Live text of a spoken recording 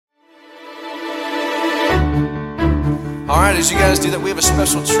right, as you guys do that, we have a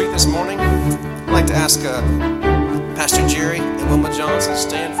special treat this morning. I'd like to ask Pastor Jerry and Wilma Johnson to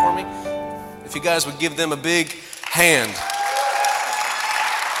stand for me. If you guys would give them a big hand.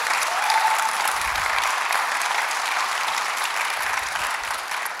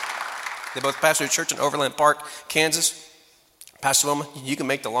 They both pastor a church in Overland Park, Kansas. Pastor Wilma, you can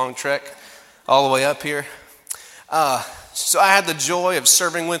make the long trek all the way up here. So I had the joy of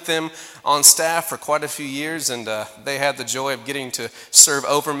serving with them on staff for quite a few years, and they had the joy of getting to serve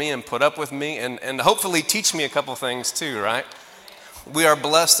over me and put up with me and hopefully teach me a couple things too, right? We are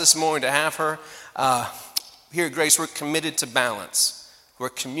blessed this morning to have her. Here at Grace, we're committed to balance. We're a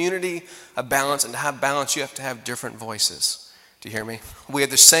community of balance, and to have balance, you have to have different voices. Do you hear me? We have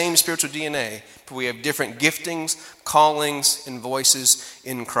the same spiritual DNA, but we have different giftings, callings, and voices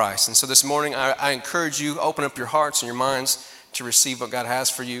in Christ. And so this morning, I encourage you, open up your hearts and your minds to receive what God has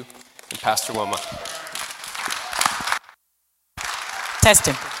for you and Pastor Wilma.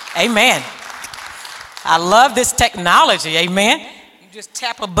 Testing. Amen. I love this technology. Amen. You just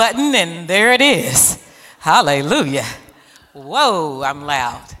tap a button and there it is. Hallelujah. Whoa, I'm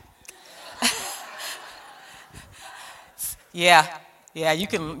loud. Yeah, you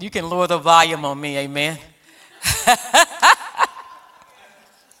can lower the volume on me, amen.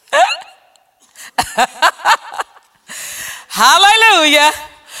 Hallelujah.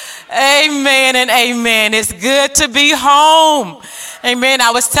 Amen and amen. It's good to be home. Amen.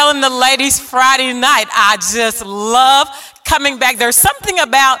 I was telling the ladies Friday night, I just love coming back. There's something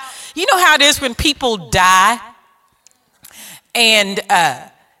about, you know how it is when people die and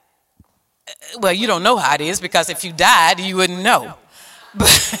well, you don't know how it is because if you died, you wouldn't know.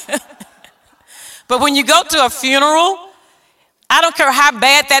 But when you go to a funeral, I don't care how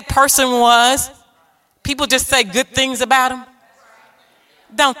bad that person was, people just say good things about him,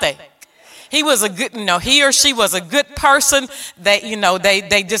 don't they? He was a good, he or she was a good person. That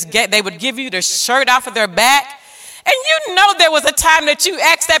they would give you the shirt off of their back, and there was a time that you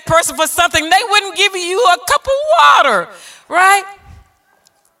asked that person for something, they wouldn't give you a cup of water, right?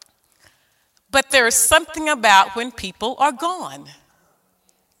 But there is something about when people are gone.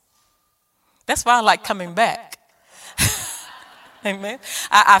 That's why I like coming back. Amen.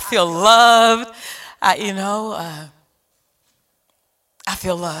 I feel loved. I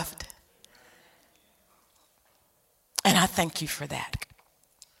feel loved. And I thank you for that.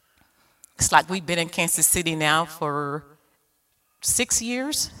 It's like we've been in Kansas City now for 6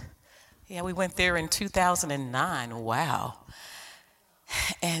 years. Yeah, we went there in 2009. Wow.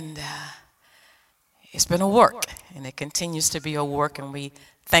 And it's been a work, and it continues to be a work, and we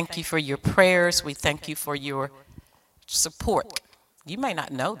thank you for your prayers. We thank you for your support. You may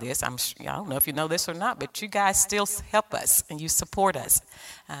not know this. I don't know if you know this or not, but you guys still help us, and you support us.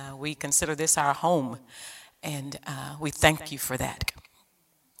 We consider this our home, and we thank you for that.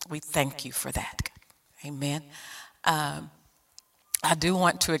 We thank you for that. Amen. I do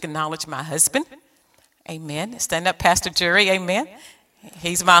want to acknowledge my husband. Amen. Stand up, Pastor Jerry. Amen.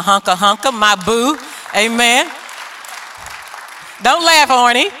 He's my hunka, my boo. Amen. Don't laugh,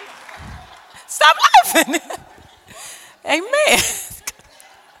 Horny. Stop laughing. Amen.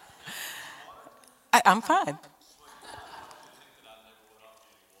 I'm fine.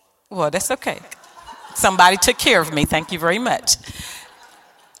 Well, that's okay. Somebody took care of me. Thank you very much.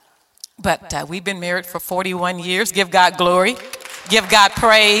 But we've been married for 41 years. Give God glory. Give God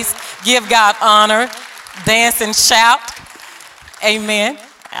praise. Give God honor. Dance and shout. Amen.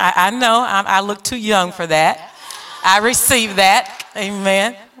 I know I look too young for that. I received that.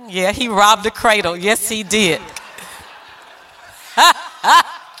 Amen. Yeah, he robbed the cradle. Yes, he did.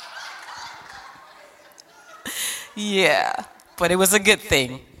 Yeah, but it was a good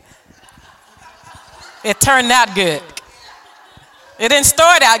thing. It turned out good. It didn't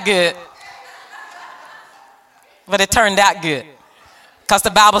start out good, but it turned out good. Because the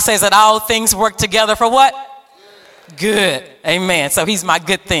Bible says that all things work together for what? Good. Amen. So he's my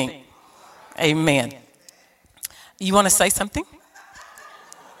good thing. Amen. You want to say something?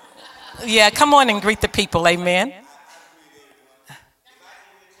 Yeah, come on and greet the people. Amen.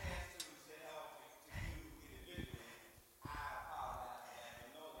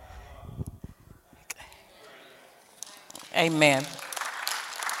 Amen.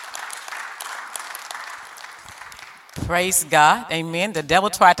 Praise God. Amen. The devil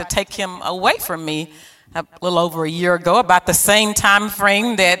tried to take him away from me a little over a year ago, about the same time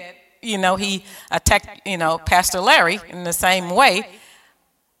frame that, he attacked, Pastor Larry in the same way.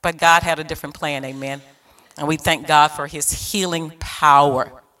 But God had a different plan. Amen. And we thank God for his healing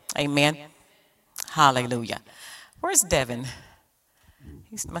power. Amen. Hallelujah. Where's Devin?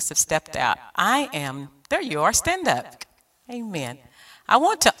 He must have stepped out. There you are. Stand up. Amen. I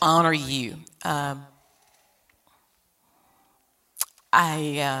want to honor you. I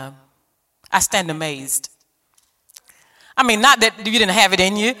stand amazed. I mean, not that you didn't have it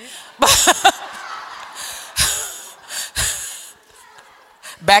in you, but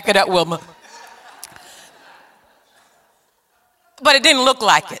back it up, Wilma. But it didn't look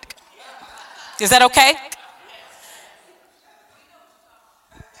like it. Is that okay?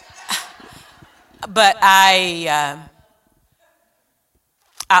 But I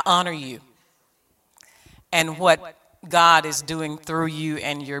honor you and what God is doing through you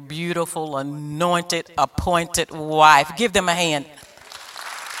and your beautiful, anointed, appointed wife. Give them a hand.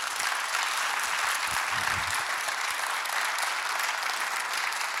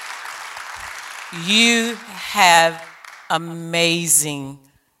 You have amazing,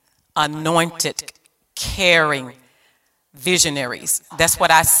 anointed, caring visionaries. That's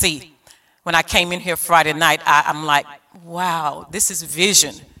what I see. When I came in here Friday night, I'm like, wow, this is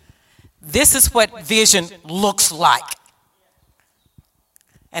vision. This is what vision looks like.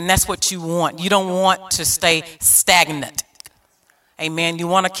 And that's what you want. You don't want to stay stagnant. Amen. You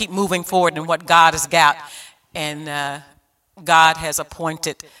want to keep moving forward in what God has got. And God has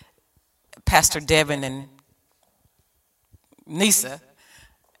appointed Pastor Devin and Nisa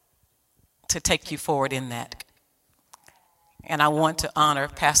to take you forward in that. And I want to honor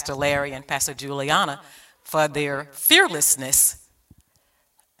Pastor Larry and Pastor Juliana for their fearlessness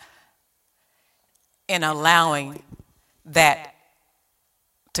in allowing that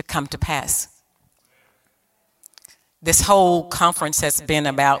to come to pass. This whole conference has been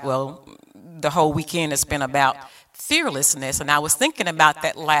about, well, the whole weekend has been about fearlessness. And I was thinking about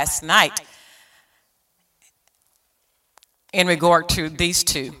that last night in regard to these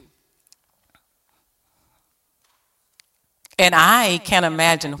two. And I can't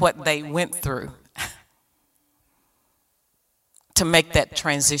imagine what they went through to make that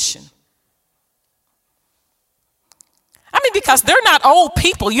transition. I mean, because they're not old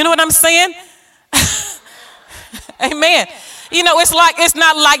people, you know what I'm saying? Amen. You know, it's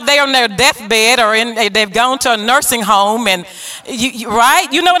not like they're on their deathbed or they've gone to a nursing home and right?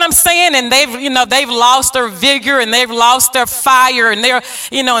 You know what I'm saying? And they've lost their vigor and they've lost their fire and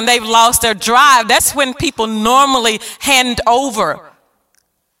and they've lost their drive. That's when people normally hand over.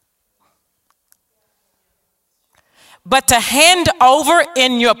 But to hand over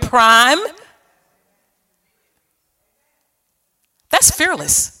in your prime, that's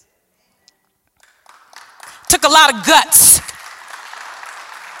fearless. Took a lot of guts.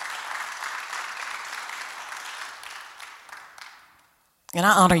 And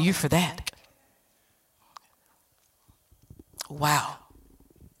I honor you for that. Wow.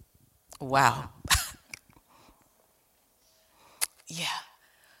 Wow. Yeah.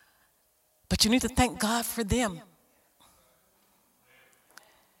 But you need to thank God for them.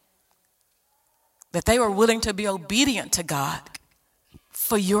 That they were willing to be obedient to God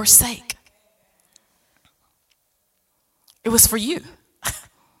for your sake. It was for you.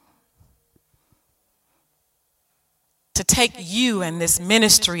 To take you and this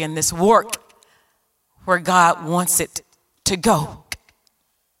ministry and this work where God wants it to go.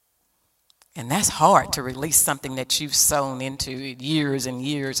 And that's hard to release something that you've sown into years and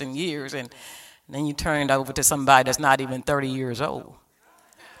years and years, and then you turn it over to somebody that's not even 30 years old.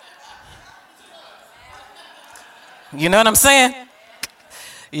 You know what I'm saying?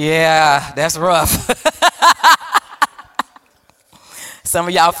 Yeah, that's rough. Some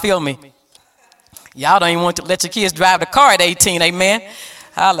of y'all feel me. Y'all don't even want to let your kids drive the car at 18, amen?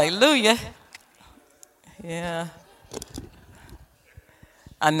 Hallelujah. Yeah.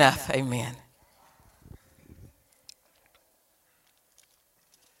 Enough, amen.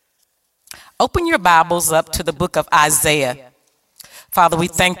 Open your Bibles up to the book of Isaiah. Father, we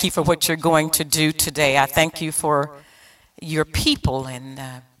thank you for what you're going to do today. I thank you for your people and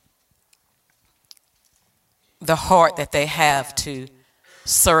the heart that they have to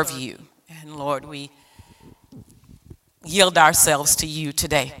serve you. And Lord, we yield ourselves to you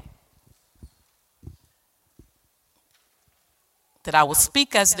today. That I will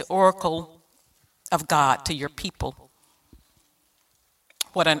speak as the oracle of God to your people.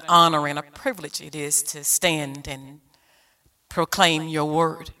 What an honor and a privilege it is to stand and proclaim your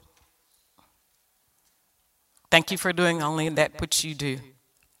word. Thank you for doing only that which you do.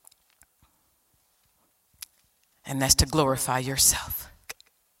 And that's to glorify yourself.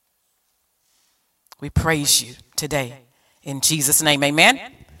 We praise you today in Jesus' name, amen.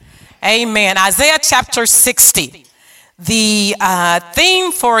 Amen. Isaiah chapter 60. The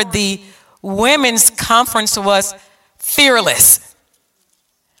theme for the women's conference was fearless.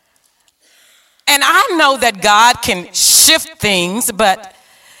 And I know that God can shift things, but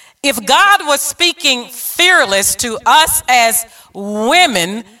if God was speaking fearless to us as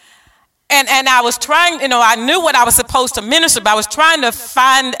women, and I was trying, I knew what I was supposed to minister, but I was trying to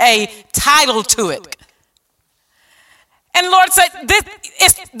find a title to it. And the Lord said, this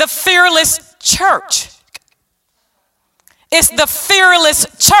is the fearless church. It's the fearless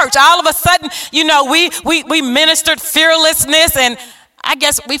church. All of a sudden, we ministered fearlessness, and I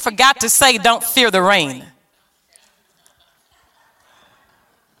guess we forgot to say, don't fear the rain.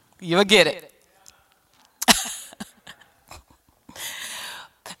 You'll get it.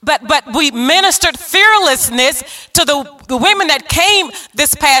 But we ministered fearlessness to the women that came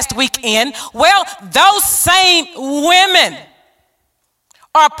this past weekend. Well, those same women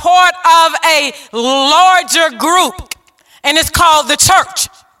are part of a larger group, and it's called the church.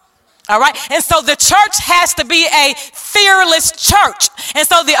 All right. And so the church has to be a fearless church. And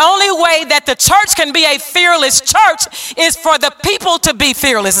so the only way that the church can be a fearless church is for the people to be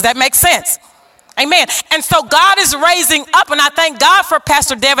fearless. Does that make sense? Amen. And so God is raising up, and I thank God for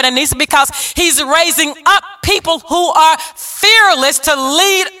Pastor Devin Anissa, because he's raising up people who are fearless to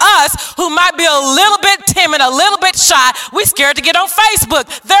lead us, who might be a little bit timid, a little bit shy. We scared to get on Facebook.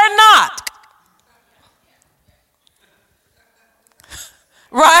 They're not.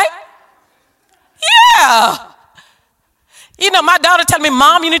 Right? Yeah. My daughter telling me,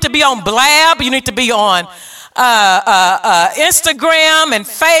 Mom, you need to be on Blab. You need to be on Instagram and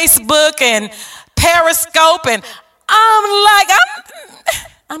Facebook and Periscope. And I'm like,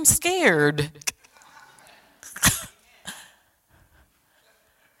 I'm scared.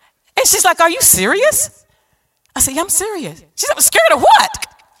 And she's like, are you serious? I said, yeah, I'm serious. She said, I'm scared of what?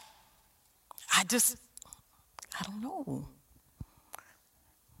 I don't know.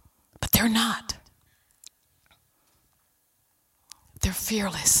 But they're not. They're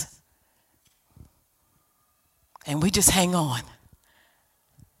fearless. And we just hang on.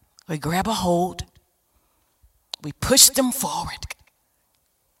 We grab a hold. We push them forward.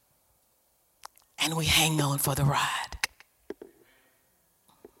 And we hang on for the ride.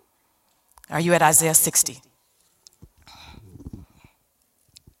 Are you at Isaiah 60?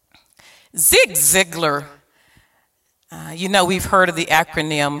 Zig Ziglar, we've heard of the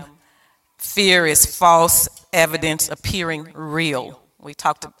acronym, fear is false evidence appearing real. We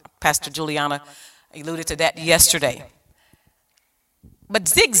talked to Pastor Juliana, alluded to that yesterday. But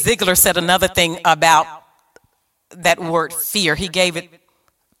Zig Ziglar said another thing about that word fear. He gave it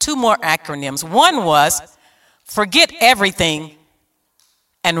two more acronyms. One was forget everything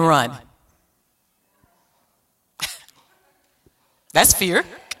and run. That's fear.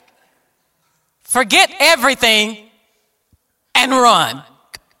 Forget everything and run.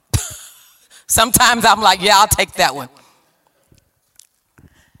 Sometimes I'm like, yeah, I'll take that one.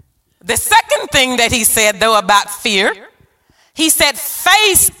 The second thing that he said, though, about fear, he said,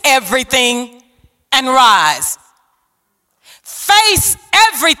 face everything and rise. Face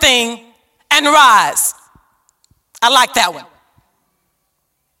everything and rise. I like that one.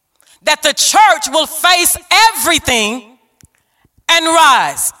 That the church will face everything and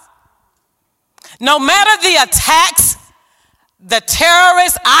rise. No matter the attacks, the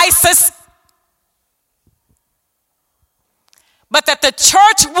terrorists, ISIS, but that the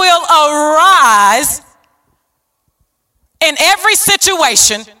church will arise in every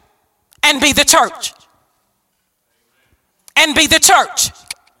situation and be the church. And be the church.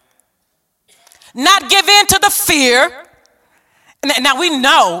 Not give in to the fear. Now we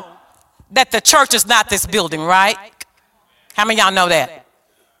know that the church is not this building, right? How many of y'all know that?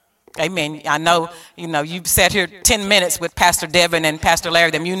 Amen. I know, you've sat here 10 minutes with Pastor Devin and Pastor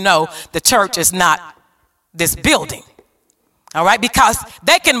Larry. Them, the church is not this building. All right? Because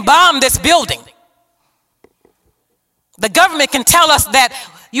they can bomb this building. The government can tell us that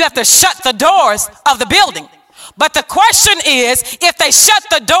you have to shut the doors of the building. But the question is, if they shut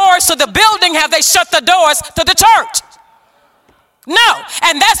the doors to the building, have they shut the doors to the church? No.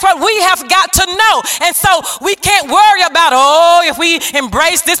 And that's what we have got to know. And so we can't worry about, if we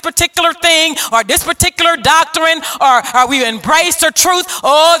embrace this particular thing or this particular doctrine, or we embrace the truth,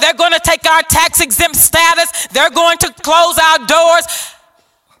 they're going to take our tax exempt status. They're going to close our doors.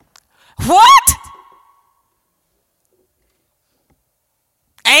 What?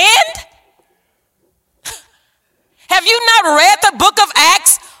 And? Have you not read the book of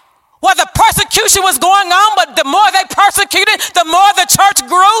Acts? Where the persecution was going on, but the more they persecuted, the more the church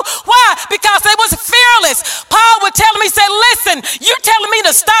grew. Why? Because they was fearless. Paul would tell me, he said, listen, you're telling me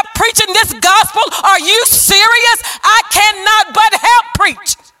to stop preaching this gospel? Are you serious? I cannot but help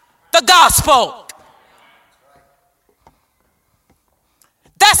preach the gospel.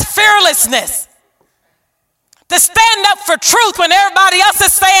 That's fearlessness. To stand up for truth when everybody else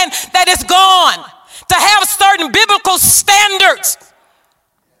is saying that it's gone. To have certain biblical standards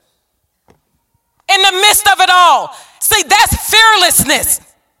in the midst of it all. See, that's fearlessness.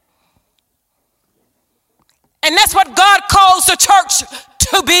 And that's what God calls the church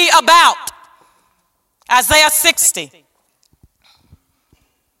to be about. Isaiah 60.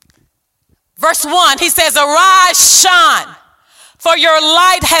 Verse 1, he says, arise, shine, for your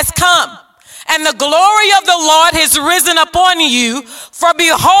light has come, and the glory of the Lord has risen upon you. For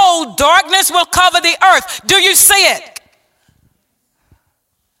behold, darkness will cover the earth. Do you see it?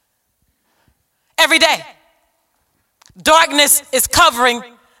 Every day, darkness is covering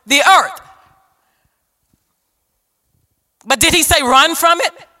the earth. But did he say run from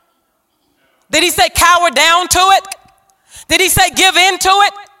it? Did he say cower down to it? Did he say give in to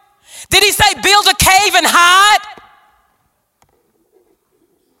it? Did he say build a cave and hide?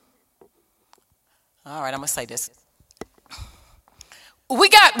 All right, I'm going to say this.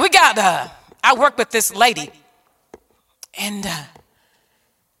 I work with this lady, and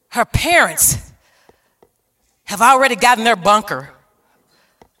her parents have already gotten their bunker.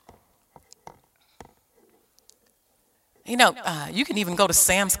 You know, you can even go to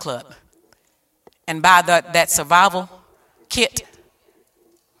Sam's Club and buy that survival kit.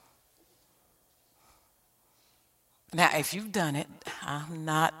 Now, if you've done it, I'm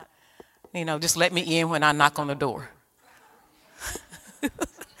not, just let me in when I knock on the door.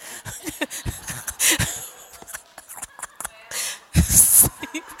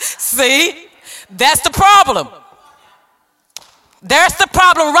 See, that's the problem. There's the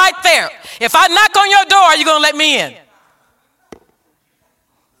problem right there. If I knock on your door, are you going to let me in?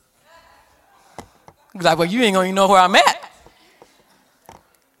 You're like, well, you ain't going to know where I'm at.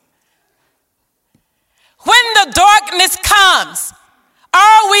 When the darkness comes,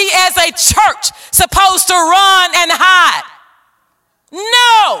 are we as a church supposed to run and hide?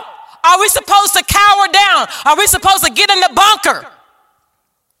 No. Are we supposed to cower down? Are we supposed to get in the bunker?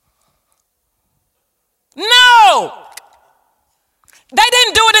 No. They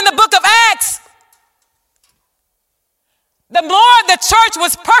didn't do it in the book of Acts. The more the church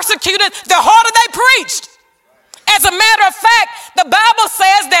was persecuted, the harder they preached. As a matter of fact, the Bible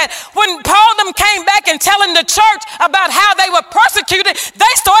says that when Paul them came back and telling the church about how they were persecuted,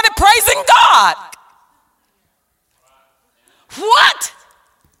 they started praising God. What?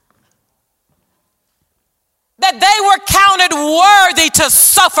 That they were counted worthy to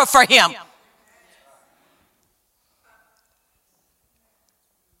suffer for him.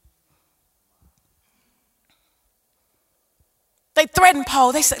 They threatened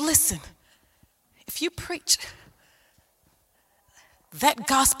Paul. They said, listen, if you preach that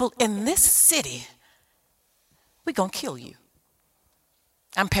gospel in this city, we're going to kill you.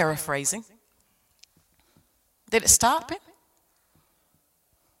 I'm paraphrasing. Did it stop him?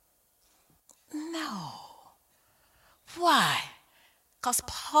 No. Why? Because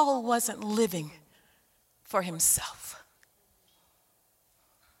Paul wasn't living for himself.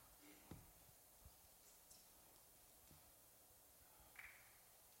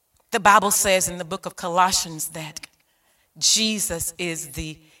 The Bible says in the book of Colossians that Jesus is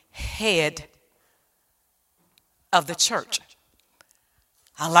the head of the church.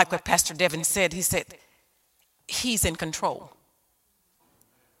 I like what Pastor Devin said. He said, he's in control.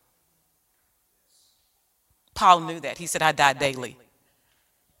 Paul knew that. He said, I die daily.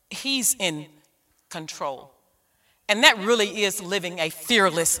 He's in control. And that really is living a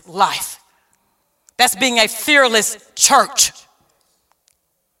fearless life. That's being a fearless church.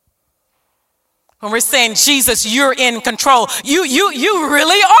 When we're saying, Jesus, you're in control. You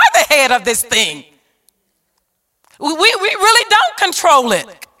really are the head of this thing. We really don't control it.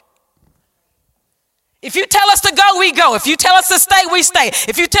 If you tell us to go, we go. If you tell us to stay, we stay.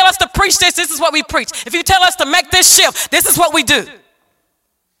 If you tell us to preach this, this is what we preach. If you tell us to make this shift, this is what we do.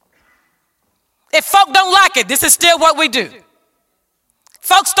 If folk don't like it, this is still what we do.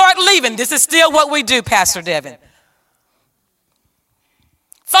 Folks start leaving, this is still what we do, Pastor Devin.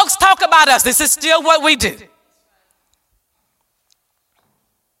 Folks talk about us, this is still what we do.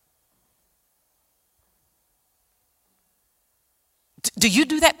 Do you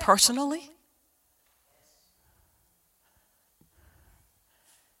do that personally?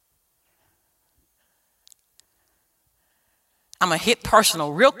 I'm going to hit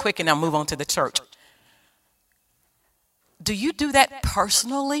personal real quick and I'll move on to the church. Do you do that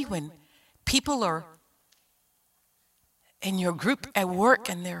personally when people are in your group at work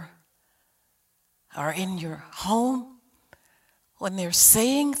and or in your home, when they're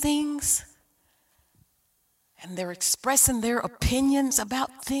saying things and they're expressing their opinions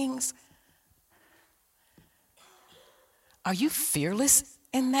about things? Are you fearless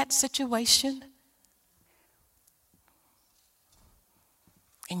in that situation?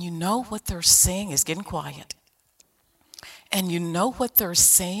 And you know what they're saying is getting quiet. And you know what they're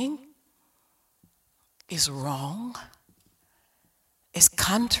saying is wrong, is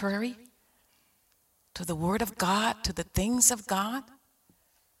contrary to the Word of God, to the things of God.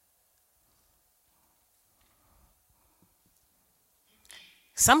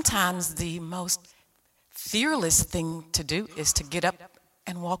 Sometimes the most fearless thing to do is to get up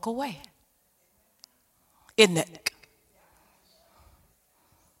and walk away. Isn't it?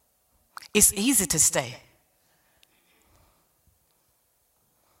 It's easy to stay.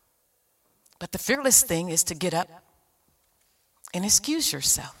 But the fearless thing is to get up and excuse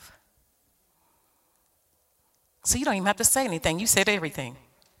yourself. So you don't even have to say anything. You said everything.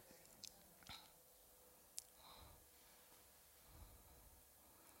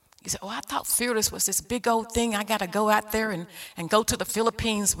 You say, oh, I thought fearless was this big old thing. I got to go out there and go to the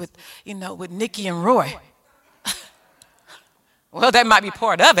Philippines with Nikki and Roy. Well, that might be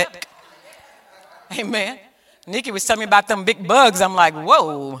part of it. Amen. Nikki was telling me about them big bugs. I'm like,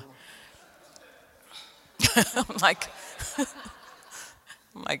 whoa. I'm like,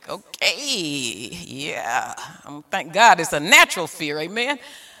 okay, yeah. Thank God it's a natural fear, amen?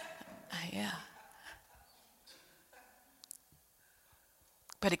 Yeah.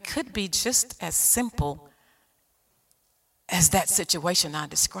 But it could be just as simple as that situation I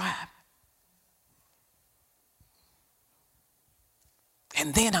described.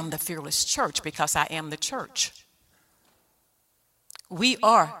 And then I'm the fearless church because I am the church. We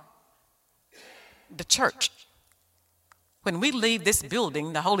are the church. When we leave this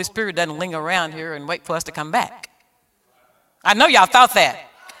building, the Holy Spirit doesn't linger around here and wait for us to come back. I know y'all thought that.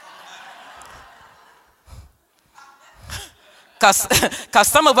 Because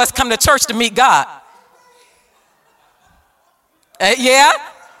some of us come to church to meet God. Yeah,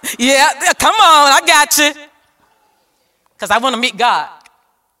 come on, I got you. Because I want to meet God.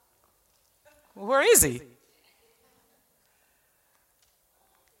 Where is he?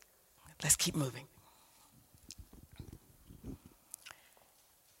 Let's keep moving.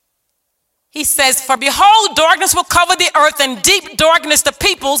 He says, for behold, darkness will cover the earth and deep darkness the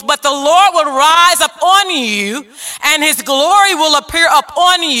peoples, but the Lord will rise up on you and his glory will appear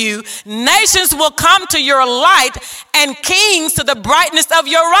upon you. Nations will come to your light and kings to the brightness of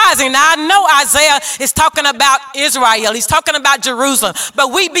your rising. Now, I know Isaiah is talking about Israel. He's talking about Jerusalem,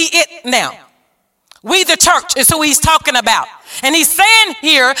 but we be it now. We, the church, is who he's talking about. And he's saying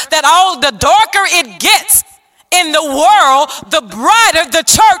here that all the darker it gets in the world, the brighter the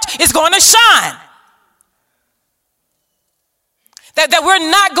church is going to shine. That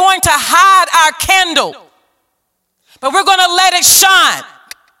we're not going to hide our candle, but we're going to let it shine.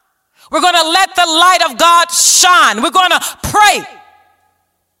 We're going to let the light of God shine. We're going to pray.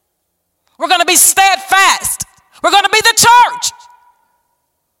 We're going to be steadfast. We're going to be the church.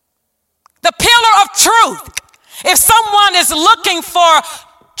 The pillar of truth. If someone is looking for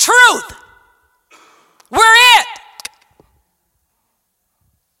truth, we're it.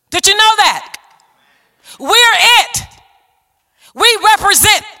 Did you know that? We're it. We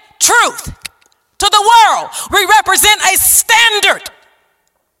represent truth to the world. We represent a standard.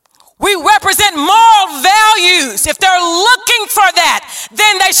 We represent moral values. If they're looking for that,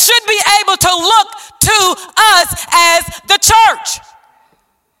 then they should be able to look to us as the church.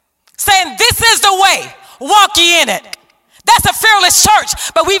 Saying, this is the way, walk ye in it. That's a fearless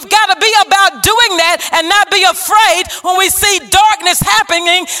church, but we've got to be about doing that and not be afraid when we see darkness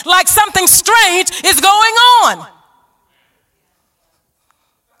happening like something strange is going on.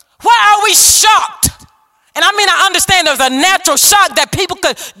 Why are we shocked? And I mean, I understand there's a natural shock that people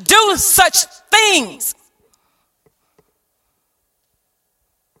could do such things.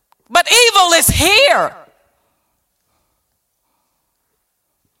 But evil is here.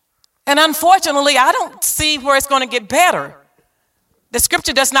 And unfortunately, I don't see where it's going to get better. The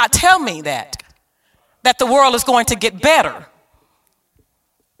scripture does not tell me that the world is going to get better.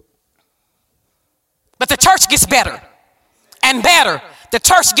 But the church gets better and better. The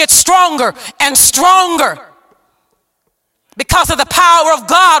church gets stronger and stronger because of the power of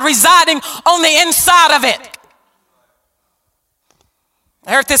God residing on the inside of it.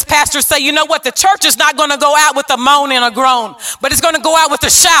 I heard this pastor say, you know what? The church is not going to go out with a moan and a groan, but it's going to go out with a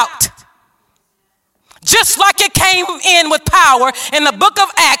shout. Just like it came in with power in the book of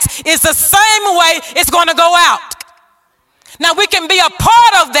Acts, is the same way it's going to go out. Now, we can be a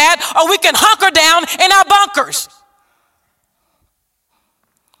part of that, or we can hunker down in our bunkers.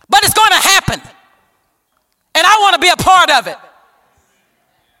 But it's going to happen. And I want to be a part of it.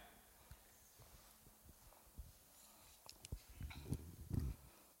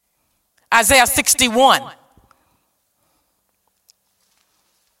 Isaiah 61.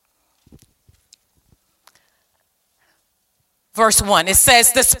 Verse 1, it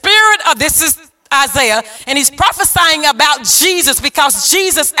says, the spirit of, this is Isaiah, and he's prophesying about Jesus because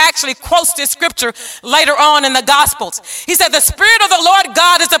Jesus actually quotes this scripture later on in the Gospels. He said, the spirit of the Lord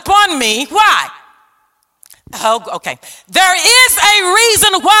God is upon me. Why? Oh, okay. There is a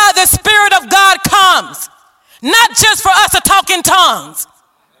reason why the Spirit of God comes, not just for us to talk in tongues.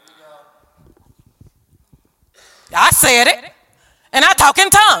 I said it, and I talk in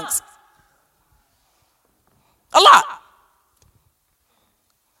tongues. A lot.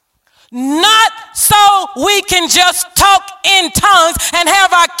 Not so we can just talk in tongues and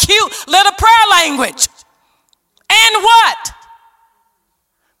have our cute little prayer language. And what?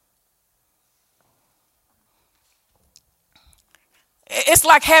 It's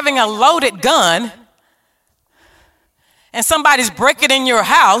like having a loaded gun and somebody's breaking in your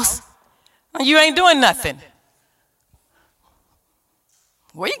house and you ain't doing nothing.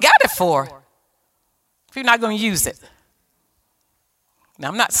 What you got it for if you're not going to use it? Now,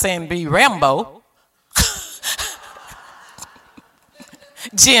 I'm not saying be Rambo.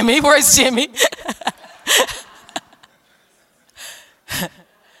 Jimmy, where's Jimmy?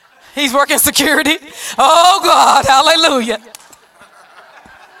 He's working security. Oh, God, hallelujah.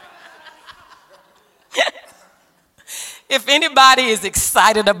 If anybody is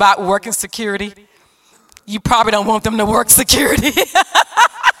excited about working security, you probably don't want them to work security.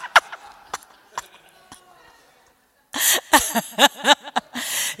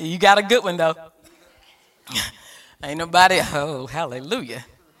 You got a good one, though. Ain't nobody, oh, hallelujah.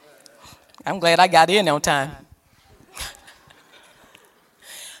 I'm glad I got in on time.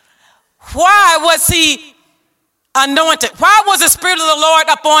 Why was he anointed? Why was the Spirit of the Lord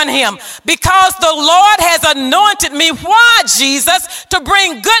upon him? Because the Lord has anointed me. Why, Jesus? To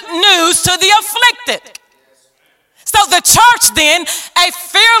bring good news to the afflicted. So the church then, a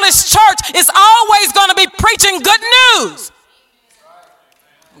fearless church, is always going to be preaching good news.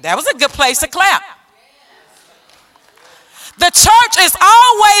 That was a good place to clap. The church is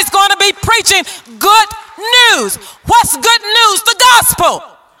always going to be preaching good news. What's good news? The gospel.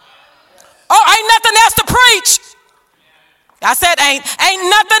 Oh, ain't nothing else to preach. I said ain't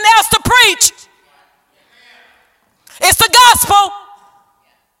nothing else to preach. It's the gospel.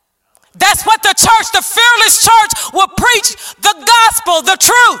 That's what the church, the fearless church, will preach, the gospel, the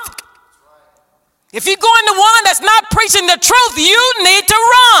truth. If you go into one that's not preaching the truth, you need to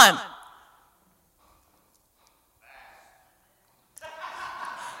run.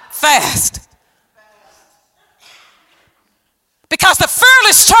 Fast. Because the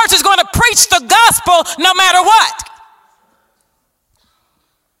fearless church is going to preach the gospel no matter what.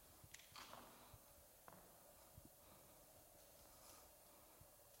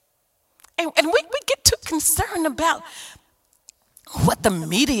 And we get too concerned about what the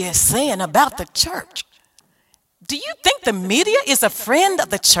media is saying about the church. Do you think the media is a friend of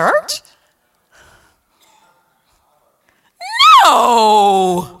the church?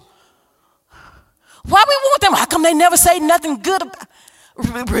 No. Why we want them? How come they never say nothing good about?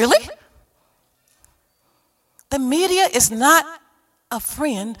 Really? The media is not a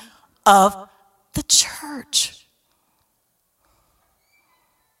friend of the church.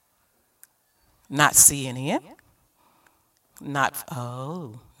 Not CNN. Not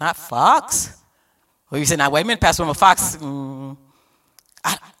Fox. Well, you say, now, wait a minute, Pastor, I'm Fox. I'm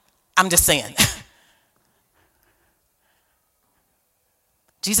just saying.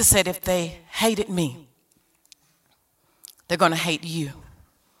 Jesus said if they hated me, they're going to hate you.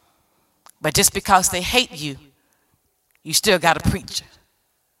 But just because they hate you, you still got to preach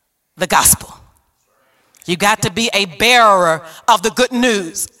the gospel. You got to be a bearer of the good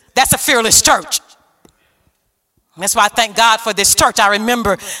news. That's a fearless church. That's why I thank God for this church. I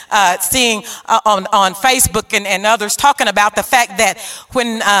remember seeing on Facebook and others talking about the fact that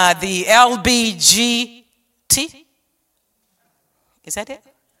when the LBGT, is that it?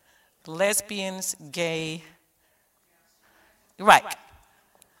 Lesbians, gay, right.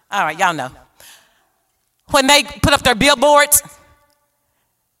 All right, y'all know. When they put up their billboards,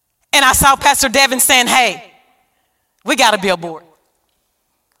 and I saw Pastor Devin saying, hey, we got a billboard.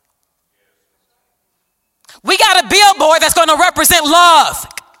 We got a billboard that's going to represent love.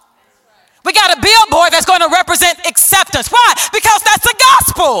 We got a billboard that's going to represent acceptance. Why? Because that's the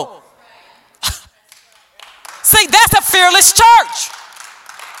gospel. See, that's a fearless church.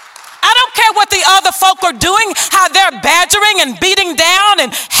 I don't care what the other folk are doing, how they're badgering and beating down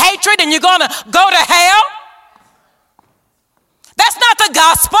and hatred, and you're going to go to hell. That's not the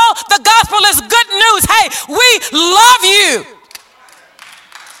gospel. The gospel is good news. Hey, we love you.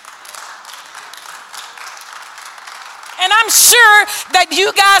 And I'm sure that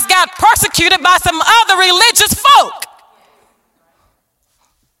you guys got persecuted by some other religious folk.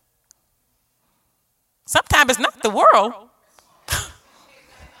 Sometimes it's not the world.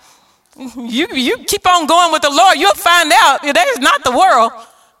 You keep on going with the Lord, you'll find out that it's not the world.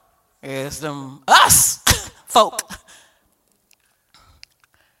 It's them us folk.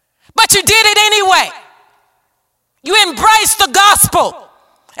 But you did it anyway. You embraced the gospel.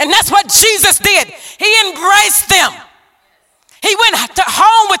 And that's what Jesus did. He embraced them. He went to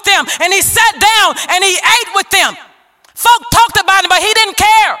home with them and he sat down and he ate with them. Folk talked about him, but he didn't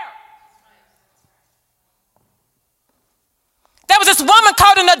care. There was this woman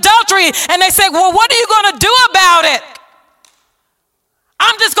caught in adultery and they said, well, what are you going to do about it?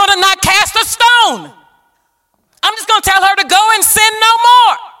 I'm just going to not cast a stone. I'm just going to tell her to go and sin no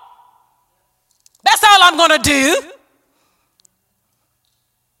more. That's all I'm going to do.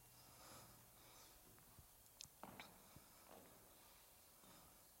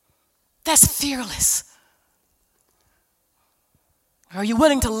 That's fearless. Are you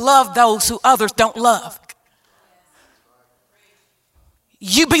willing to love those who others don't love?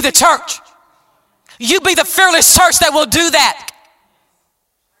 You be the church. You be the fearless church that will do that.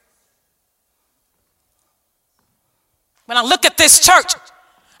 When I look at this church,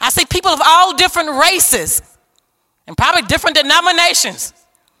 I see people of all different races and probably different denominations.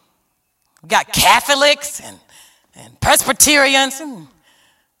 We got Catholics and Presbyterians and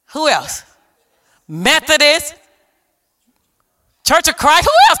who else? Methodists, Church of Christ.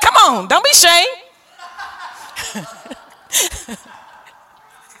 Who else? Come on, don't be ashamed.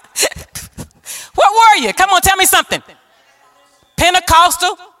 What were you? Come on, tell me something.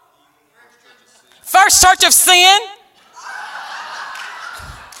 Pentecostal? First Church of Sin?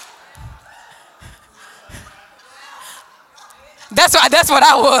 That's what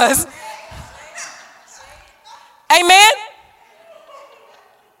I was. Amen?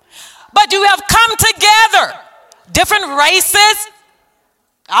 But you have come together. Different races,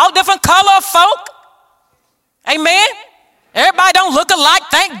 all different color of folk. Amen? Everybody don't look alike,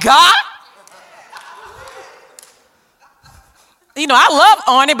 thank God. You know, I love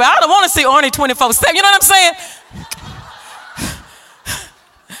Arnie, but I don't want to see Arnie 24/7. You know what I'm saying?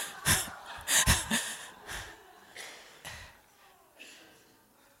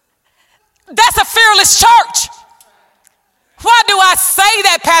 That's a fearless church. Why do I say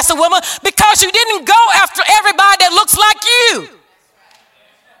that, Pastor Wilma? Because you didn't go after everybody that looks like you.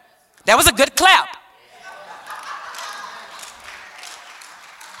 That was a good clap.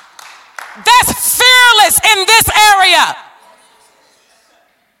 That's fearless in this area.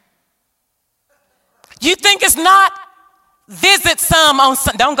 You think it's not? Visit some on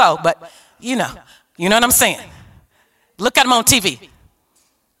Sunday. Don't go, but you know what I'm saying. Look at them on TV.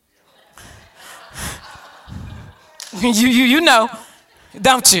 You know,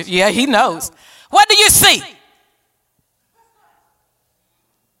 don't you? Yeah, he knows. What do you see?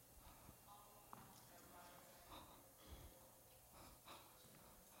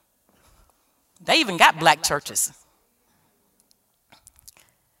 They even got black churches.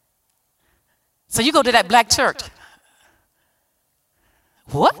 So you go to that black church.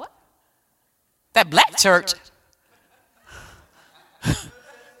 What? That black church?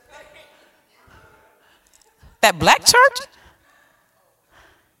 That black church?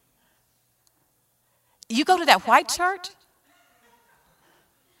 You go to that white church?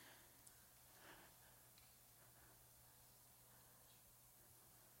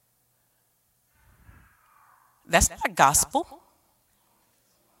 That's not gospel.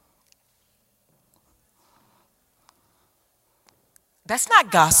 That's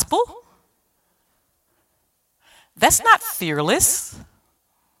not gospel. That's not fearless.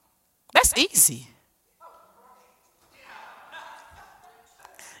 That's easy.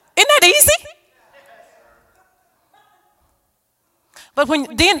 Isn't that easy?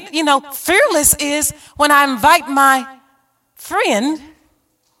 But fearless is when I invite my friend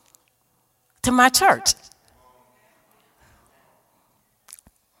to my church.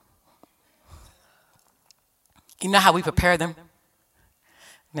 You know how we prepare them?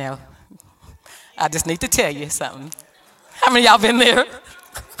 Now, I just need to tell you something. How many of y'all been there?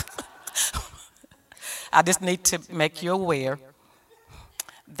 I just need to make you aware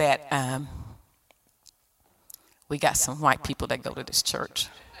that we got some white people that go to this church.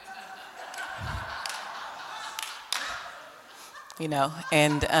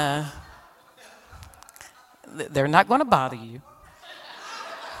 And they're not going to bother you.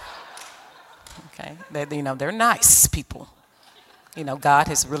 Okay, they're nice people. God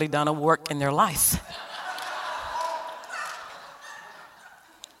has really done a work in their life.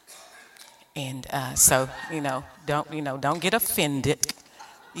 And so, don't get offended,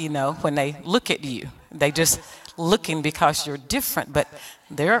 when they look at you. They just looking because you're different, but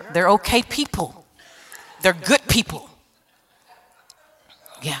they're okay people. They're good people.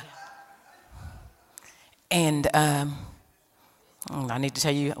 Yeah. And I need to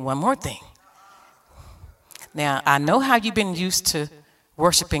tell you one more thing. Now, I know how you've been used to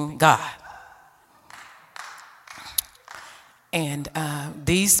worshiping God. And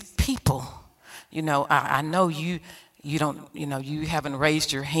these people, I know you don't, you haven't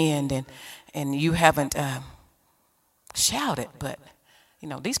raised your hand and you haven't shouted, but,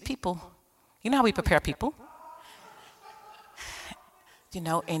 these people, how we prepare people?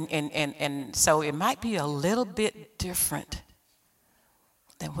 And so it might be a little bit different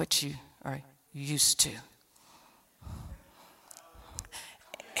than what you are used to.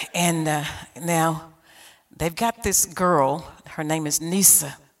 And now they've got this girl, her name is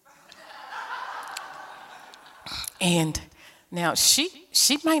Nisa. And now she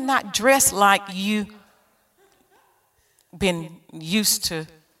might not dress like you been used to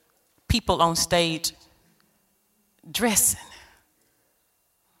people on stage dressing.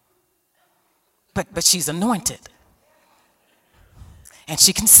 But she's anointed. And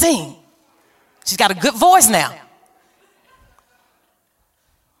she can sing. She's got a good voice now.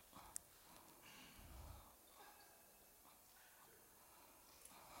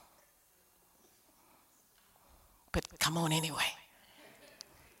 But come on anyway.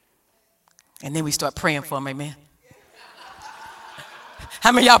 And then we start praying for him, amen.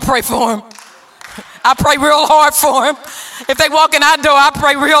 How many of y'all pray for him? I pray real hard for him. If they walk in our door, I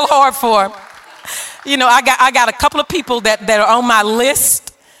pray real hard for him. I got a couple of people that are on my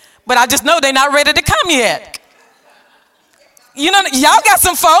list, but I just know they're not ready to come yet. Y'all got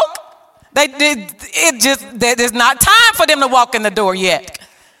some folk. There's not time for them to walk in the door yet.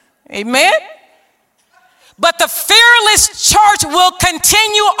 Amen. But the Fearless Church will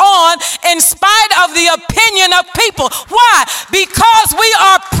continue on in spite of the opinion of people. Why? Because we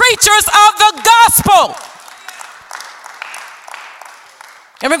are preachers of the gospel.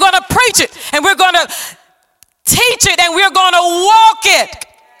 And we're going to preach it, and we're going to teach it, and we're going to walk it.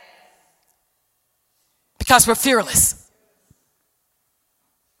 Because we're fearless.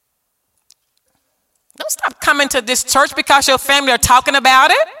 Don't stop coming to this church because your family are talking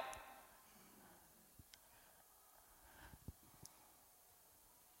about it.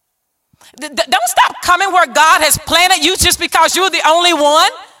 Don't stop coming where God has planted you just because you're the only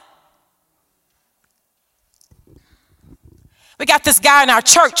one. We got this guy in our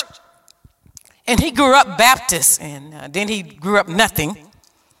church, and he grew up Baptist, and then he grew up nothing.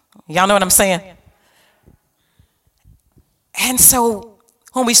 Y'all know what I'm saying? And so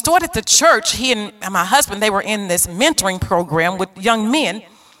when we started the church, he and my husband, they were in this mentoring program with young men,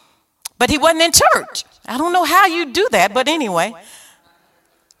 but he wasn't in church. I don't know how you do that, but anyway.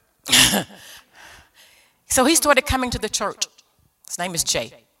 So he started coming to the church. His name is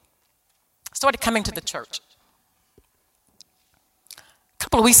Jay. Started coming to the church a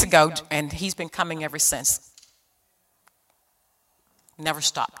couple of weeks ago, and he's been coming ever since. Never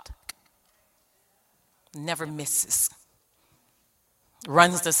stopped. Never misses.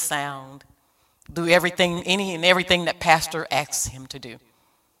 Runs the sound. Do everything, any and everything that pastor asks him to do.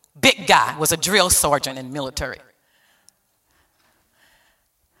 Big guy, was a drill sergeant in the military.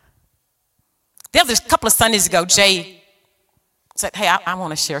 There was a couple of Sundays ago, Jay said, hey, I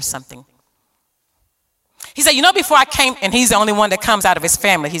want to share something. He said, before I came, and he's the only one that comes out of his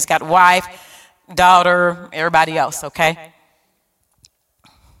family. He's got wife, daughter, everybody else, okay?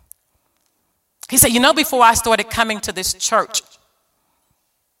 He said, before I started coming to this church,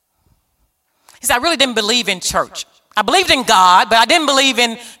 he said, I really didn't believe in church. I believed in God, but I didn't believe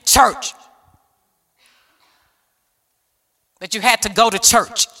in church. That you had to go to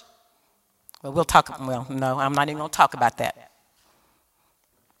church. No, I'm not even going to talk about that.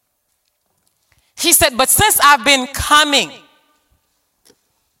 He said, but since I've been coming,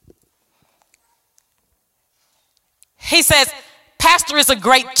 he says, pastor is a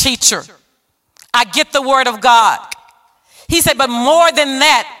great teacher. I get the word of God. He said, but more than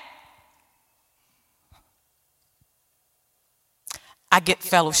that, I get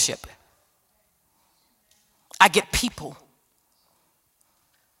fellowship. I get people.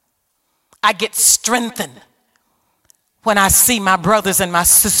 I get strengthened when I see my brothers and my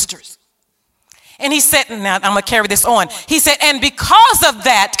sisters. And he said, now I'm going to carry this on. He said, and because of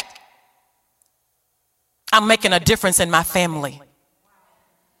that, I'm making a difference in my family.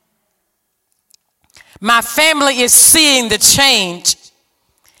 My family is seeing the change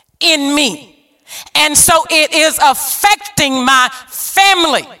in me. And so it is affecting my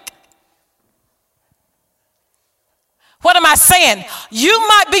family. What am I saying? You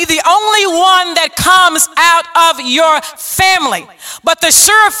might be the only one that comes out of your family, but the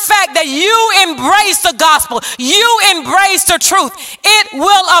sure fact that you embrace the gospel, you embrace the truth, it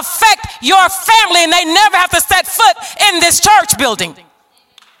will affect your family, and they never have to set foot in this church building.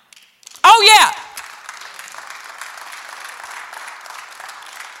 Oh yeah.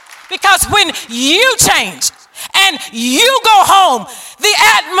 Because when you change and you go home, the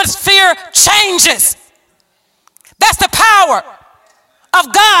atmosphere changes. That's the power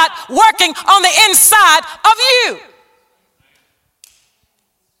of God working on the inside of you.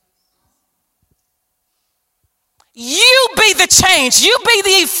 You be the change. You be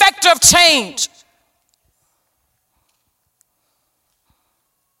the effector of change.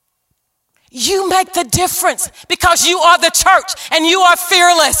 You make the difference because you are the church and you are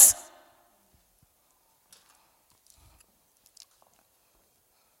fearless.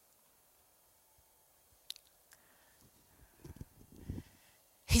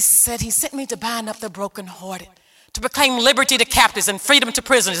 He said, he sent me to bind up the brokenhearted, to proclaim liberty to captives and freedom to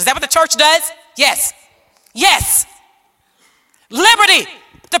prisoners. Is that what the church does? Yes. Yes. Liberty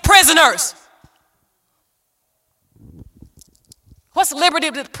to prisoners. What's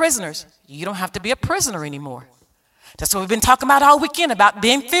liberty to prisoners? You don't have to be a prisoner anymore. That's what we've been talking about all weekend, about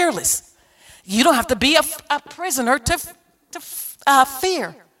being fearless. You don't have to be a prisoner to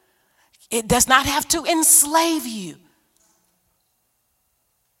fear. It does not have to enslave you.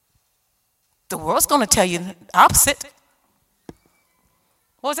 The world's going to tell you the opposite.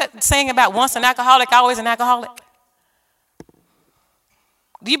 What was that saying about once an alcoholic, always an alcoholic?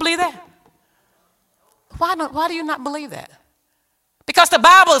 Do you believe that? Why do you not believe that? Because the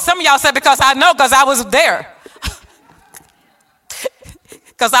Bible, some of y'all said because I know, because I was there.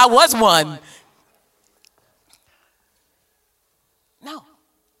 Because I was one. No.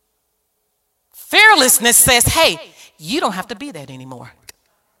 Fearlessness says, hey, you don't have to be that anymore.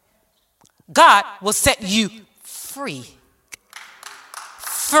 God will set you free.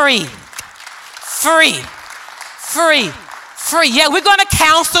 Free. Free. Free. Free. Yeah, we're going to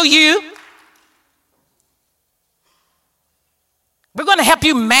counsel you. We're going to help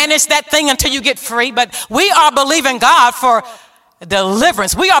you manage that thing until you get free. But we are believing God for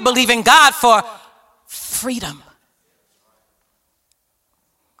deliverance. We are believing God for freedom.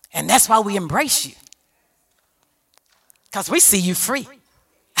 And that's why we embrace you. Because we see you free.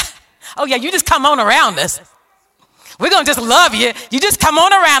 Oh, yeah, you just come on around us. We're going to just love you. You just come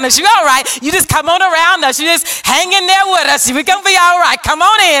on around us. You all right. You just come on around us. You just hang in there with us. We're going to be all right. Come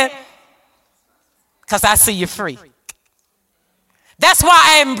on in. Because I see you free. That's why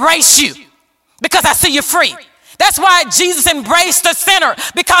I embrace you. Because I see you free. That's why Jesus embraced the sinner.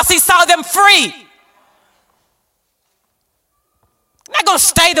 Because he saw them free. You're not going to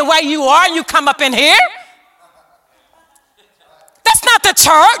stay the way you are and you come up in here. That's not the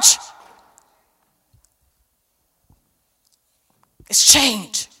church. It's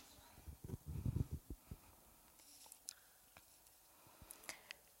change.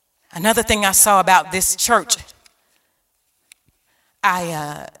 Another thing I saw about this church,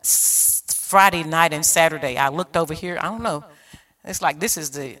 Friday night and Saturday, I looked over here. I don't know. It's like this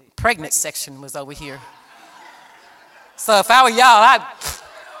is the pregnant section was over here. So if I were y'all,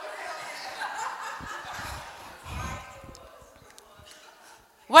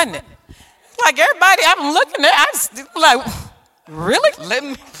 wasn't it? Like everybody, I'm looking at, I just like, really? Let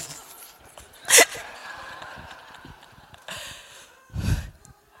me.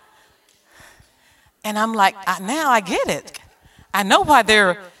 And I'm like, now I get it. I know why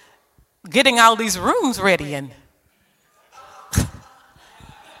they're getting all these rooms ready. And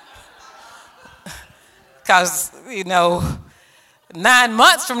because, 9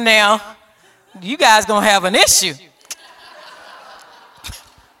 months from now, you guys going to have an issue.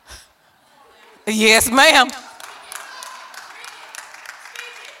 Yes, ma'am.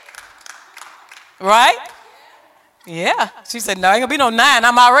 Right? Yeah. She said, no, ain't going to be no 9.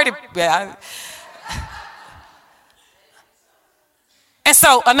 I'm already. Yeah. And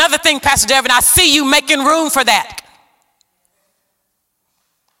so another thing, Pastor Devin, I see you making room for that.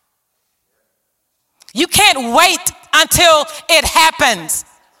 You can't wait until it happens.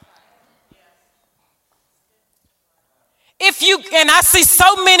 And I see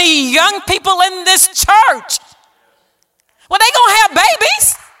so many young people in this church. Well, they gonna have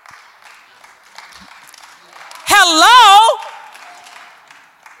babies. Hello.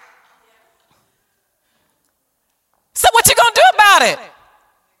 So what you gonna do about it?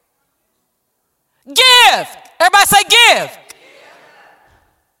 Give. Everybody say give.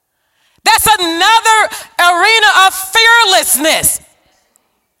 That's another arena of fearlessness.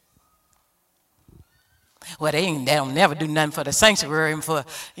 Well, they don't never do nothing for the sanctuary and for,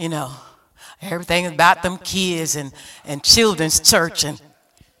 everything about them kids and children's church, and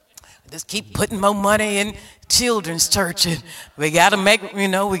just keep putting more money in children's church, and we got to make,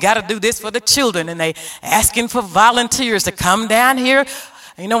 we got to do this for the children, and they asking for volunteers to come down here.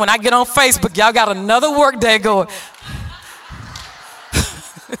 When I get on Facebook, y'all got another work day going.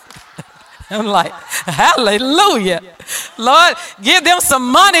 I'm like, hallelujah. Lord, give them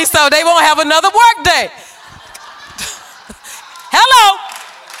some money so they won't have another work day. Hello.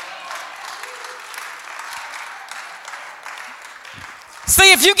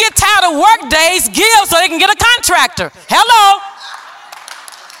 See, if you get tired of work days, give so they can get a contractor. Hello.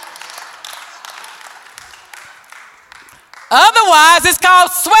 Otherwise, it's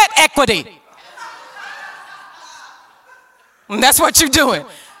called sweat equity. And that's what you're doing.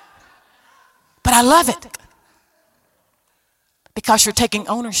 But I love it because you're taking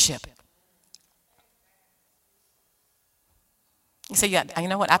ownership. You say, yeah, you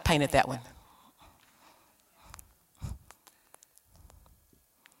know what? I painted that one.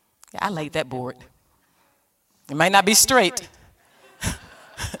 Yeah, I laid that board. It might not be straight,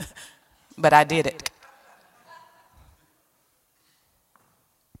 but I did it.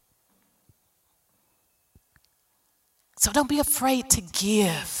 So don't be afraid to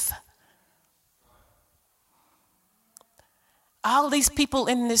give. All these people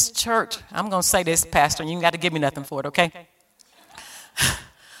in this church, I'm going to say this, Pastor, and you got to give me nothing for it, okay?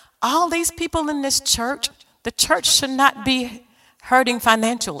 All these people in this church, the church should not be hurting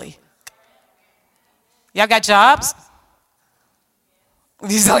financially. Y'all got jobs?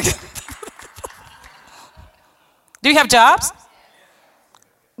 He's like, do you have jobs?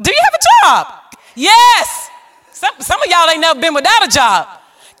 Do you have a job? Yes. Some of y'all ain't never been without a job.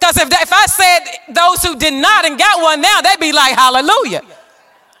 Because if I said those who did not and got one now, they'd be like, hallelujah.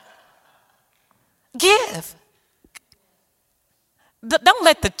 Give. Don't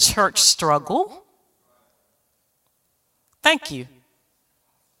let the church struggle. Thank you.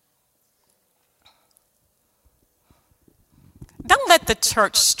 Don't let the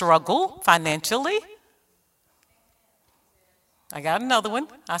church struggle financially. I got another one.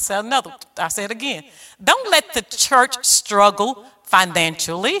 I said it again. Don't let the church struggle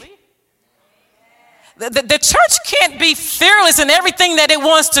financially. The church can't be fearless in everything that it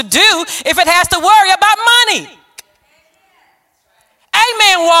wants to do if it has to worry about money.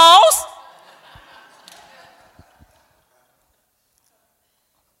 Amen, Walls.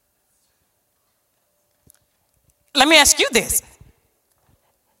 Let me ask you this.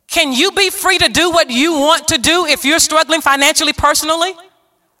 Can you be free to do what you want to do if you're struggling financially, personally?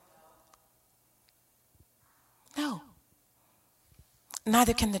 No.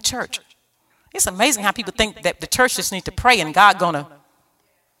 Neither can the church. It's amazing how people think that the church just needs to pray and God gonna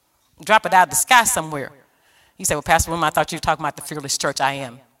drop it out of the sky somewhere. You say, well, Pastor Wilma, I thought you were talking about the fearless church. I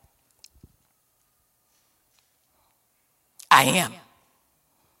am. I am.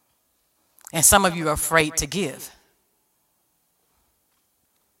 And some of you are afraid to give.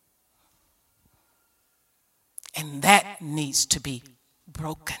 And that needs to be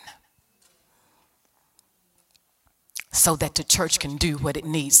broken so that the church can do what it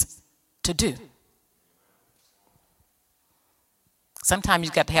needs to do. Sometimes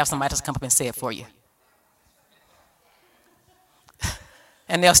you've got to have somebody else come up and say it for you.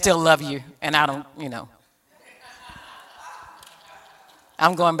 And they'll still love you. And I don't,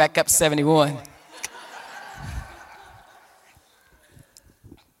 I'm going back up 71.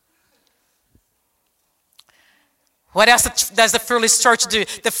 What else does the fearless church do?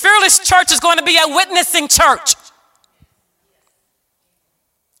 The fearless church is going to be a witnessing church.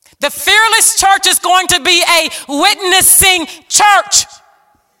 The fearless church is going to be a witnessing church.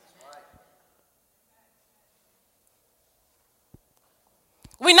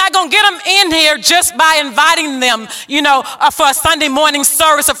 We're not going to get them in here just by inviting them, for a Sunday morning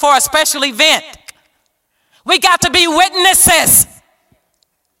service or for a special event. We got to be witnesses.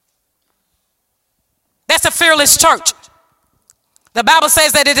 That's a fearless church. The Bible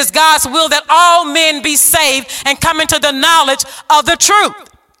says that it is God's will that all men be saved and come into the knowledge of the truth.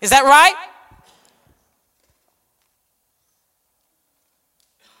 Is that right?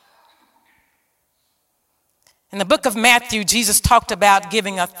 In the book of Matthew, Jesus talked about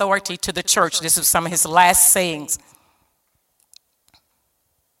giving authority to the church. This is some of his last sayings.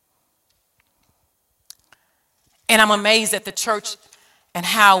 And I'm amazed at the church and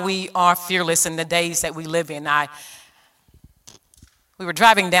how we are fearless in the days that we live in. We were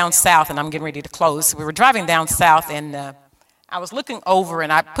driving down south, and I'm getting ready to close. We were driving down south, and I was looking over,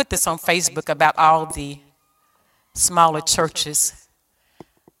 and I put this on Facebook about all the smaller churches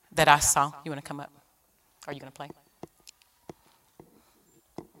that I saw. You want to come up? Are you going to play?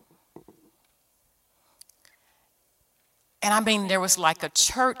 And I mean, there was like a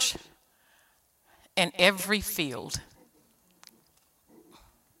church in every field.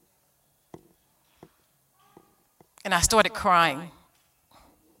 And I started crying.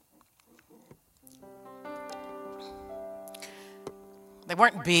 They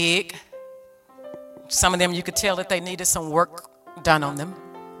weren't big. Some of them you could tell that they needed some work done on them.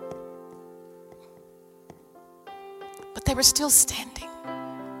 But they were still standing.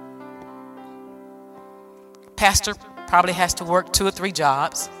 Pastor probably has to work 2 or 3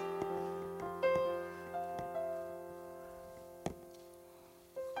 jobs.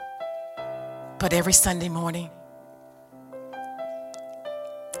 But every Sunday morning,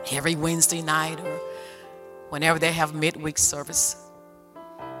 every Wednesday night, or whenever they have midweek service,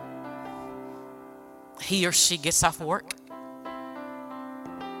 he or she gets off work,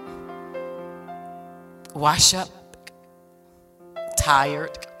 wash up,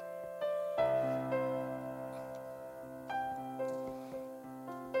 tired,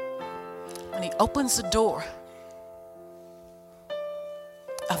 and he opens the door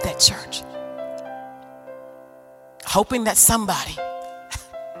of that church, hoping that somebody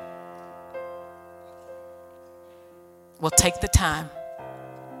will take the time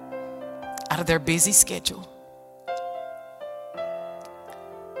out of their busy schedule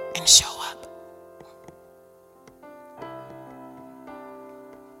and show up.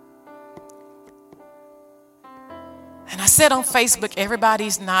 And I said on Facebook,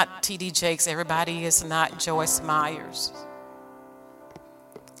 everybody's not T.D. Jakes, everybody is not Joyce Myers,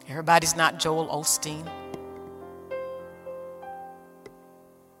 everybody's not Joel Osteen.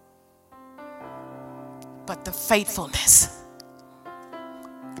 But the faithfulness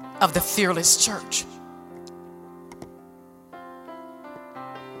of the fearless church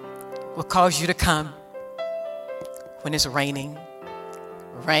will cause you to come when it's raining,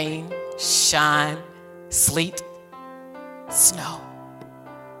 rain, shine, sleet, snow.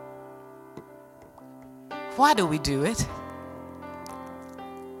 Why do we do it?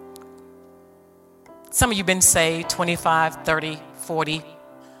 Some of you have been saved 25, 30, 40,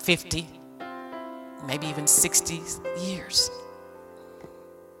 50, maybe even 60 years.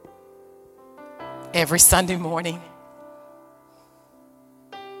 Every Sunday morning,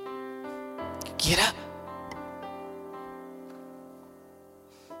 you get up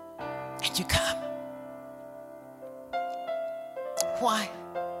and you come. Why?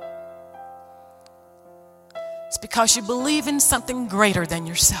 It's because you believe in something greater than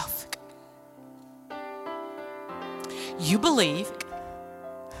yourself. You believe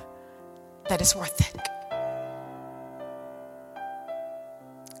that it's worth it.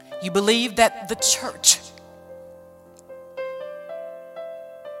 You believe that the church,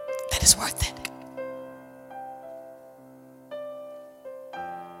 that is worth it.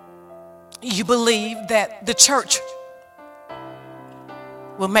 You believe that the church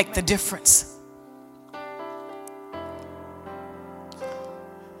will make the difference.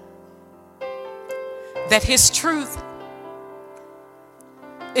 That his truth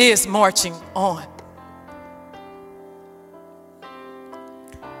is marching on.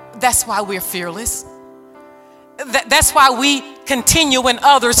 That's why we're fearless. That's why we continue when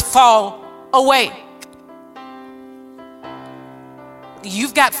others fall away.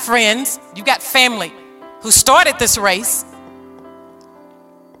 You've got friends, you've got family who started this race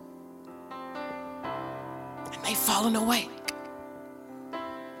and they've fallen away.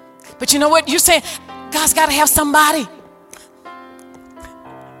 But you know what? You're saying, God's got to have somebody.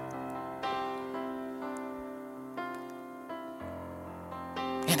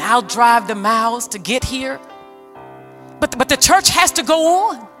 And I'll drive the miles to get here. But the church has to go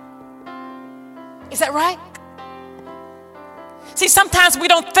on. Is that right? See, sometimes we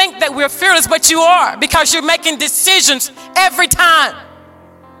don't think that we're fearless, but you are, because you're making decisions every time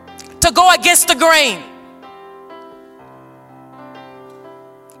to go against the grain.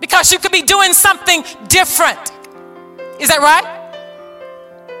 Because you could be doing something different. Is that right?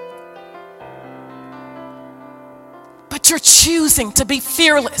 But you're choosing to be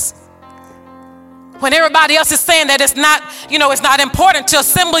fearless. When everybody else is saying that it's not, it's not important to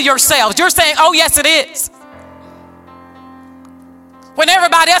assemble yourselves, you're saying, oh, yes, it is. When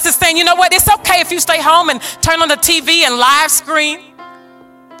everybody else is saying, you know what, it's okay if you stay home and turn on the TV and live screen.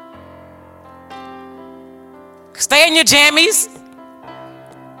 Stay in your jammies.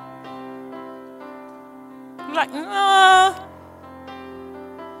 You're like, no,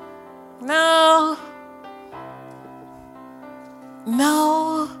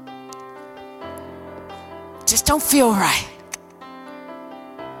 just don't feel right.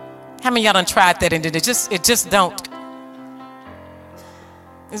 How many of y'all done tried that and it just don't?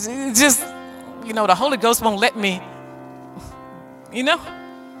 It just, the Holy Ghost won't let me,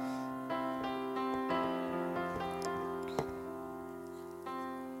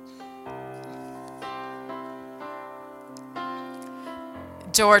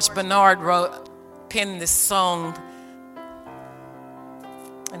 George Bernard penned this song.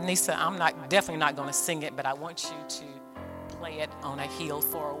 And Nisa, I'm definitely not going to sing it, but I want you to play it. On a hill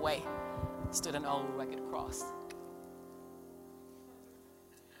far away stood an old rugged cross.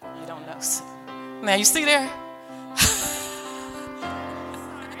 You don't know. Now you see there?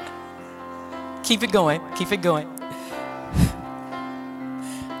 Keep it going. Keep it going.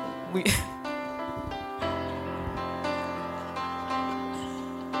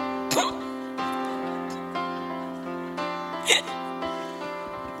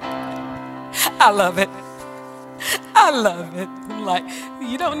 I love it. I love it. I'm like,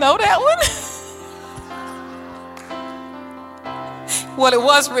 you don't know that one? Well, it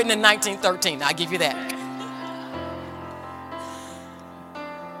was written in 1913. I'll give you that.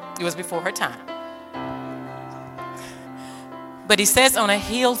 It was before her time. But he says, on a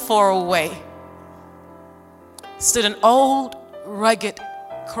hill far away stood an old rugged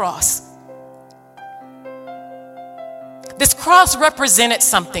cross. This cross represented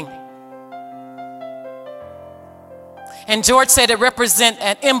something. And George said it represents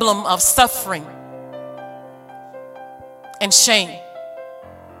an emblem of suffering and shame.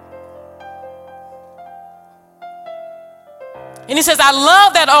 And he says, I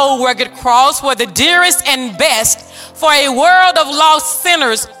love that old rugged cross where the dearest and best for a world of lost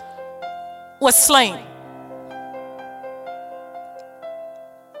sinners was slain.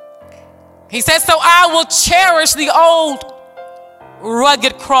 He says, so I will cherish the old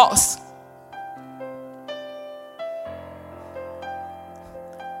rugged cross.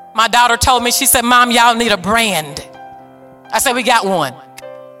 My daughter told me, she said, Mom, y'all need a brand. I said, we got one.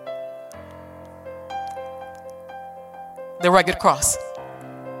 The rugged cross.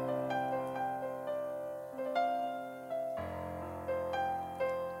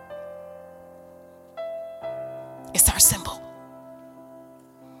 It's our symbol.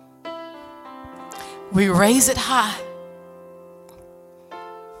 We raise it high.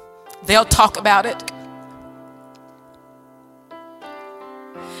 They'll talk about it.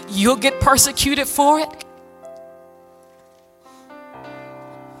 You'll get persecuted for it.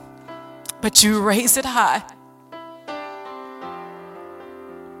 But you raise it high.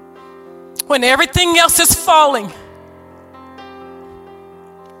 When everything else is falling,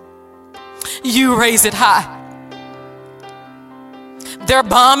 you raise it high. They're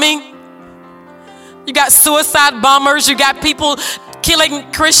bombing. You got suicide bombers. You got people killing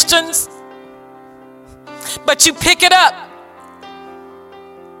Christians. But you pick it up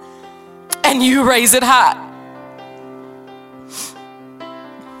and you raise it high.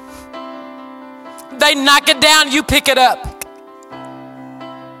 They knock it down, you pick it up.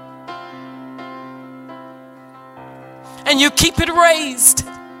 And you keep it raised.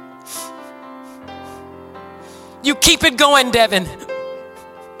 You keep it going, Devin.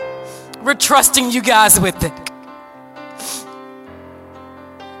 We're trusting you guys with it.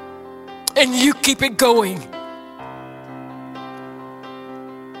 And you keep it going.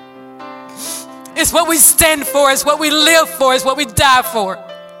 It's what we stand for. It's what we live for. It's what we die for.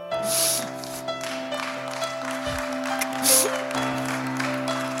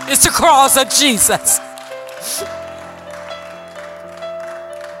 It's the cross of Jesus.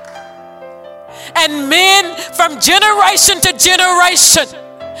 And men from generation to generation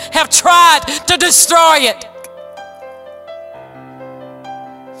have tried to destroy it.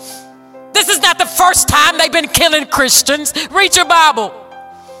 This is not the first time they've been killing Christians. Read your Bible.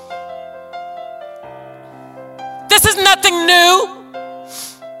 This is nothing new.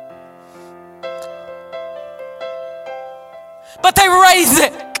 But they raise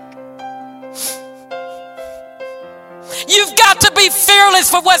it. You've got to be fearless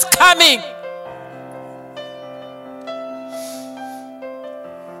for what's coming.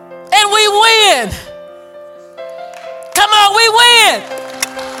 And we win. Come on, we win.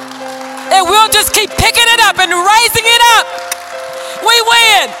 And we'll just keep picking it up and raising it up. We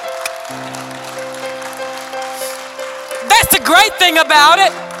win. That's the great thing about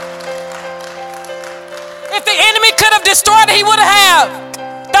it. If the enemy could have destroyed it, he would have.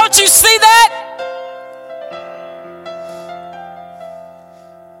 Don't you see that?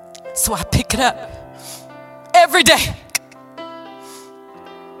 So I pick it up every day.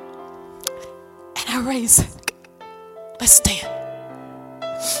 And I raise it. Let's stand.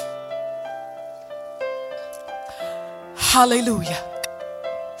 Hallelujah.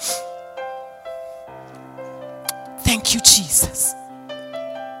 Jesus.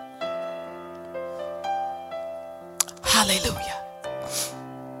 Hallelujah.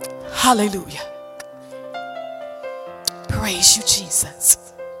 Hallelujah. Praise you,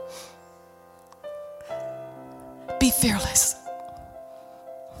 Jesus. Be fearless.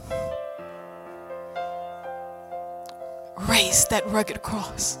 Raise that rugged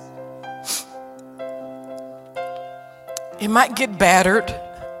cross. It might get battered,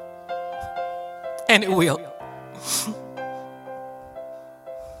 and it will.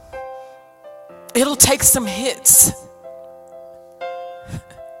 It'll take some hits.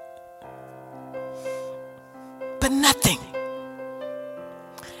 But nothing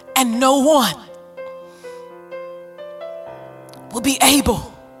and no one will be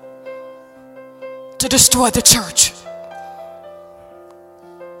able to destroy the church.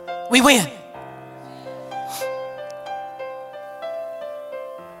 We win.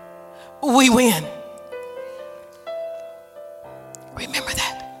 We win. Remember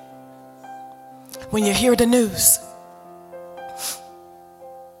that. When you hear the news,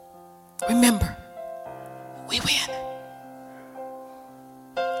 remember, we win.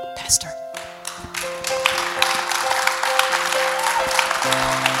 Pastor.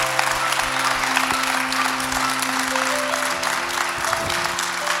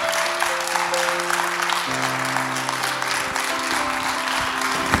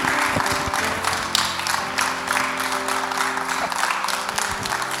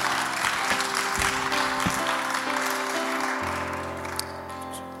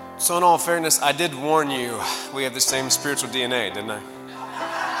 So in all fairness, I did warn you we have the same spiritual DNA, didn't I?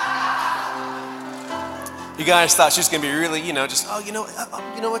 You guys thought she was going to be really, just,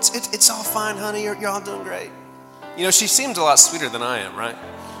 it's all fine, honey. You're all doing great. She seems a lot sweeter than I am, right?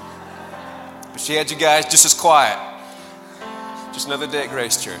 But she had you guys just as quiet. Just another day at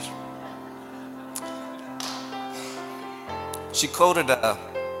Grace Church. She quoted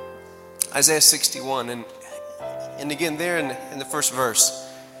Isaiah 61, and again there in the first verse,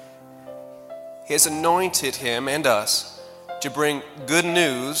 He has anointed him and us to bring good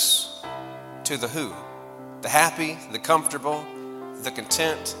news to the who? The happy, the comfortable, the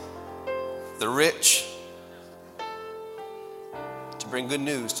content, the rich. To bring good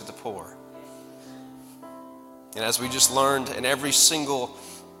news to the poor. And as we just learned in every single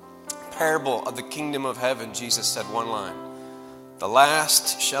parable of the kingdom of heaven, Jesus said one line: the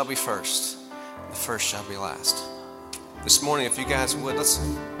last shall be first, the first shall be last. This morning, if you guys would, let's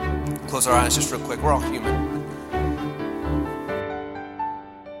close our eyes just real quick. We're all human.